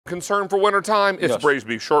concern for wintertime, it's braised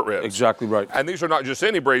beef short ribs. Exactly right. And these are not just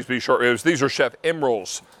any braised beef short ribs. These are Chef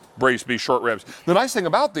Emeril's braised beef short ribs. The nice thing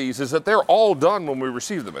about these is that they're all done when we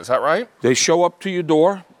receive them. Is that right? They show up to your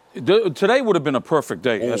door. Today would have been a perfect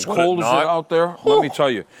day. As cold as it's out there, let me tell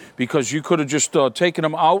you, because you could have just taken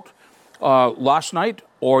them out last night,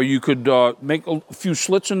 or you could make a few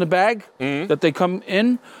slits in the bag that they come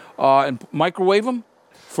in and microwave them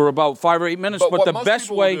for about 5 or 8 minutes. But the best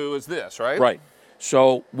way do is this, right? Right.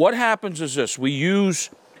 So what happens is this: we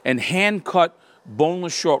use and hand cut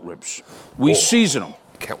boneless short ribs. We season them.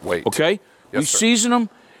 Can't wait. Okay. We season them,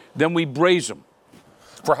 then we braise them.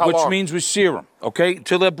 For how long? Which means we sear them. Okay,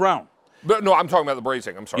 till they're brown. But no, I'm talking about the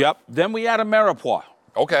braising. I'm sorry. Yep. Then we add a mirepoix.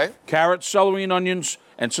 Okay. Carrots, celery, and onions,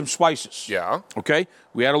 and some spices. Yeah. Okay.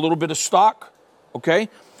 We add a little bit of stock. Okay.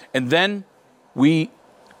 And then we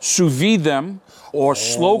sous vide them or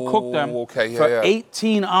slow cook them for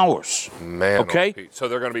 18 hours. Man. Okay. So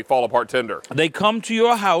they're going to be fall apart tender. They come to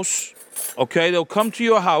your house. Okay. They'll come to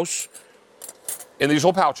your house. In these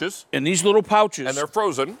little pouches. In these little pouches. And they're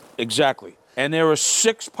frozen. Exactly. And there are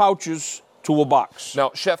 6 pouches to a box.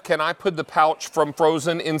 Now, Chef, can I put the pouch from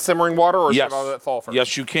frozen in simmering water, or should I let that fall first?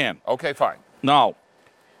 Yes, you can. Okay, fine. Now,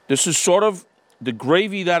 this is sort of the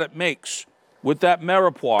gravy that it makes with that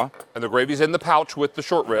mirepoix. And the gravy's in the pouch with the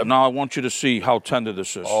short rib. Now I want you to see how tender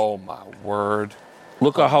this is. Oh my word!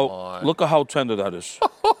 Look at how tender that is.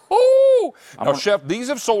 Now, Chef, these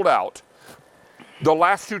have sold out. The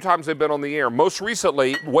last 2 times they've been on the air. Most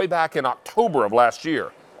recently, way back in October of last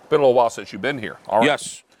year. Been a little while since you've been here. All right.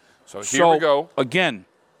 Yes. So here we go. Again,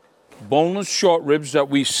 boneless short ribs that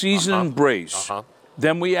we season and braise.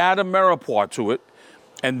 Then we add a mirepoix to it,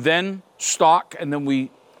 and then stock, and then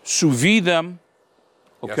we sous vide them.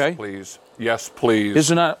 Okay. Yes, please. Yes, please.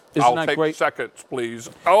 Isn't that great? I'll take seconds, please.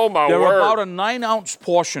 Oh my word! They're about a 9-ounce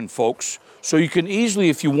portion, folks. So you can easily,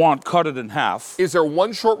 if you want, cut it in half. Is there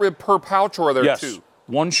 1 short rib per pouch, or are there 2? Yes,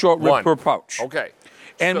 1 short rib per pouch. Okay.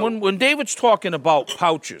 And so, when David's talking about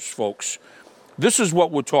pouches, folks, this is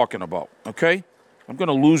what we're talking about, okay? I'm going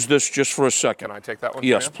to lose this just for a second. Can I take that one?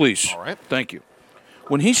 Yes, please. All right. Thank you.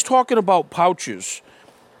 When he's talking about pouches,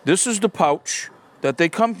 this is the pouch that they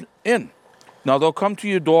come in. Now, they'll come to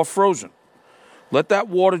your door frozen. Let that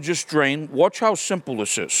water just drain. Watch how simple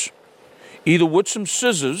this is. Either with some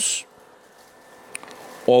scissors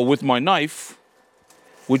or with my knife,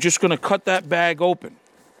 we're just going to cut that bag open,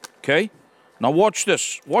 okay? Now watch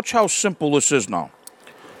this. Watch how simple this is now.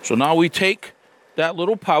 So now we take that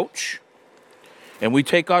little pouch and we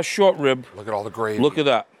take our short rib. Look at all the gravy. Look at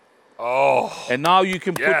that. Oh. And now you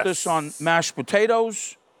can put this on mashed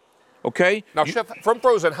potatoes, okay? Now, Chef, from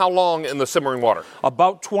frozen, how long in the simmering water?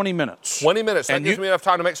 About 20 minutes. 20 minutes. That gives me enough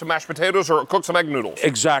time to make some mashed potatoes or cook some egg noodles.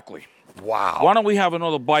 Exactly. Wow. Why don't we have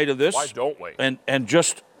another bite of this? Why don't we? And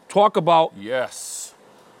just talk about... Yes.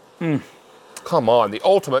 Come on, the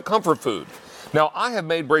ultimate comfort food. Now, I have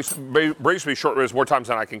made braised beef short ribs more times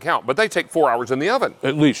than I can count, but they take 4 hours in the oven.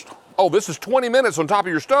 At least. Oh, this is 20 minutes on top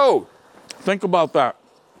of your stove. Think about that.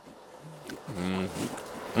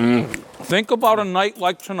 Think about a night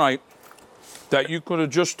like tonight that you could have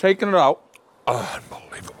just taken it out.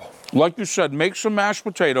 Unbelievable. Like you said, make some mashed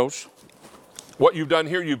potatoes. What you've done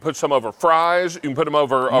here, you put some over fries, you can put them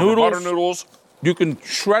over butter noodles. You can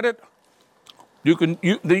shred it.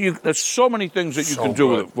 There's so many things that you can do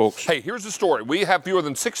with it, folks. Hey, here's the story. We have fewer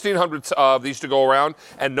than 1,600 of these to go around,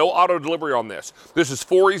 and no auto delivery on this. This is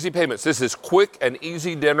 4 easy payments. This is quick and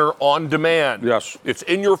easy dinner on demand. Yes. It's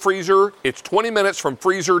in your freezer. It's 20 minutes from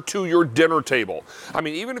freezer to your dinner table. I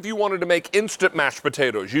mean, even if you wanted to make instant mashed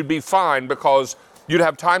potatoes, you'd be fine because you'd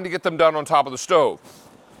have time to get them done on top of the stove.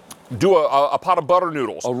 Do a pot of butter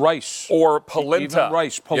noodles. A rice. Or polenta. Even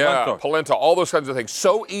rice, polenta. Yeah, polenta, all those kinds of things.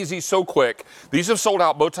 So easy, so quick. These have sold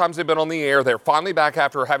out both times they've been on the air. They're finally back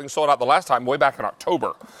after having sold out the last time way back in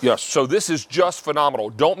October. Yes. So this is just phenomenal.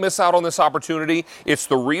 Don't miss out on this opportunity. It's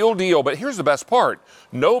the real deal. But here's the best part.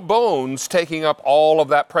 No bones taking up all of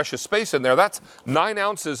that precious space in there. That's 9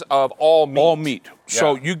 ounces of all meat. All meat. Yeah.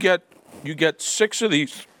 So you get 6 of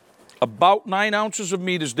these. About 9 ounces of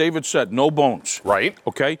meat, as David said, no bones. Right.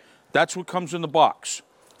 Okay? That's what comes in the box,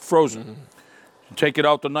 frozen. You take it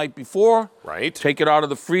out the night before. Right. Take it out of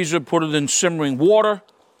the freezer, put it in simmering water,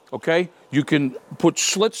 okay? You can put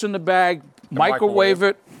slits in the bag, microwave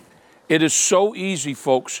it. It is so easy,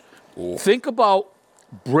 folks. Ooh. Think about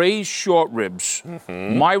braised short ribs,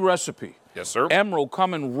 my recipe. Yes, sir. Emeril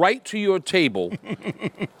coming right to your table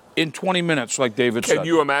in 20 minutes, like David said. Can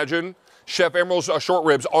you imagine? Chef Emeril's short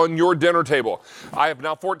ribs on your dinner table. I have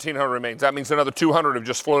now 1,400 remains. That means another 200 have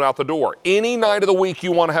just flown out the door. Any night of the week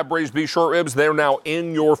you want to have braised beef short ribs, they're now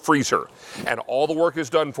in your freezer. And all the work is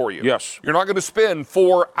done for you. Yes. You're not going to spend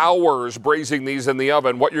 4 hours braising these in the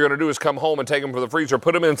oven. What you're going to do is come home and take them from the freezer,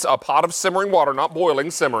 put them in a pot of simmering water, not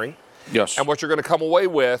boiling, simmering. Yes. And what you're going to come away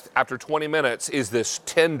with after 20 minutes is this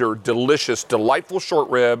tender, delicious, delightful short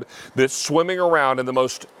rib that's swimming around in the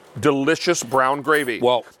most delicious brown gravy.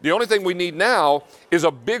 Well, the only thing we need now is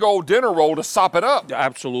a big old dinner roll to sop it up.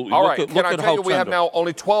 Absolutely. All right, Look can I at tell how you, we have tender. now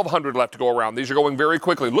only 1,200 left to go around. These are going very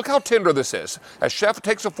quickly. Look how tender this is. As Chef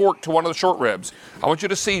takes a fork to one of the short ribs, I want you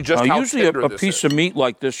to see just Now, how usually tender a this piece is. of meat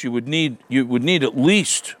like this, you would need at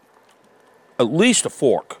least a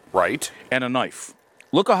fork Right. and a knife.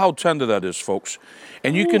 Look at how tender that is, folks.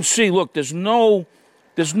 And you can see, look, there's no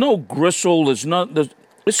gristle.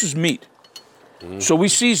 This is meat. So we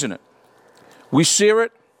season it. We sear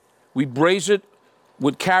it. We braise it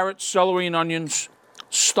with carrots, celery, and onions.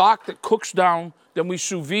 Stock that cooks down. Then we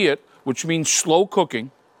sous vide it, which means slow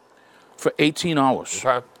cooking, for 18 hours.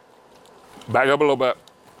 Okay. Back up a little bit.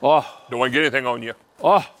 Oh, Don't want to get anything on you.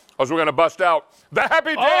 oh, Because we're going to bust out the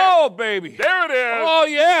happy dance. oh, baby. There it is. Oh,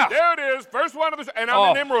 yeah. There it is. First one of the. And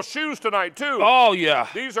I'm in Emeril's shoes tonight, too. Oh, yeah.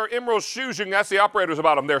 These are Emeril's shoes. You can ask the operators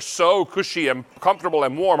about them. They're so cushy and comfortable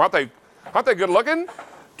and warm. Aren't they good looking?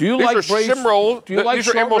 Do you These like are braised? Shimroll. Do you like These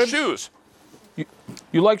are short Emeril's ribs? shoes.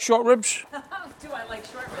 You like short ribs? Do I like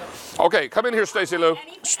short ribs? Okay, come in here, Stacey Lou.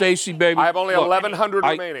 Stacy, baby. I have only Look, 1,100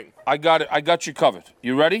 remaining. I got it. I got you covered.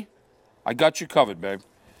 You ready? I got you covered, babe.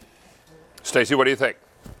 Stacey, what do you think?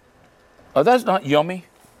 Oh, that's not yummy.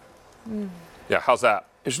 Yeah, how's that?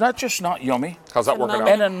 It's not just not yummy. How's that It's a working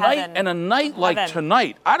moment. out? And a night like Heaven.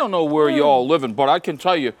 tonight, I don't know where y'all living, but I can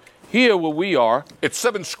tell you, here where we are, It's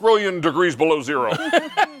 7 scrillion degrees below zero.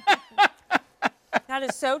 That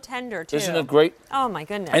is so tender, too. isn't it great? Oh, my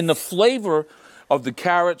goodness. And the flavor of the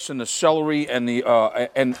carrots and the celery and the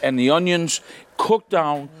and the onions cooked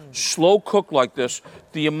down, slow cooked like this.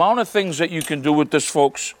 The amount of things that you can do with this,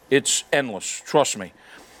 folks, it's endless. Trust me.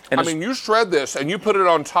 And I it's- mean, you shred this and you put it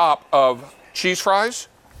on top of cheese fries.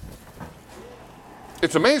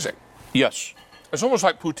 It's amazing. yes. It's almost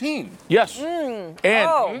like poutine. Yes. And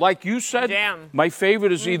Oh. like you said, Jam. my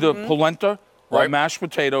favorite is either polenta or Right. mashed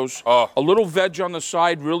potatoes. Oh. A little veg on the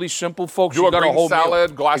side, really simple, folks. Do You a got green whole meal.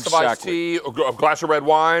 salad, glass of iced Exactly. tea, a glass of red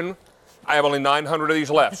wine. I have only 900 of these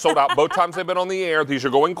left. Sold out both times they've been on the air. These are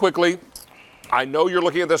going quickly. I know you're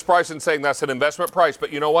looking at this price and saying that's an investment price,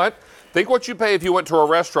 but you know what? Think what you pay if you went to a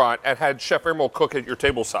restaurant and had Chef Emeril cook at your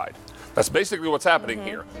table side. That's basically what's happening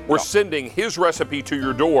here. We're sending his recipe to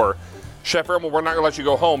your door. Chef Emeril, we're not going to let you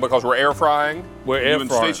go home because we're air frying. We're air You and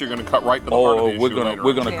frying. Stacey are going to cut right to the heart of Oh, the issue later.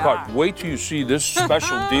 we're gonna We cut. are. Wait till you see this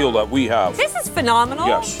special deal that we have. This is phenomenal.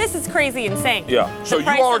 Yes. This is crazy insane. Yeah. So The you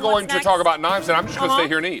price all are and what's going to next? talk about knives, and I'm just going to Uh-huh. stay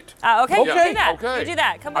here and eat. Okay, you Okay. do that. Okay. You do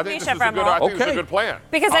that. Come I with me, think this Chef is a good. I Emeril. think this is a Okay. good plan.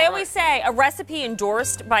 Because All I right. always say a recipe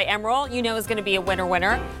endorsed by Emeril, you know is going to be a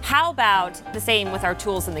winner. How about the same with our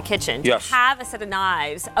tools in the kitchen? Yes. To have a set of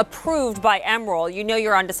knives approved by Emeril, you know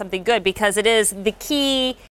you're onto something good because it is the key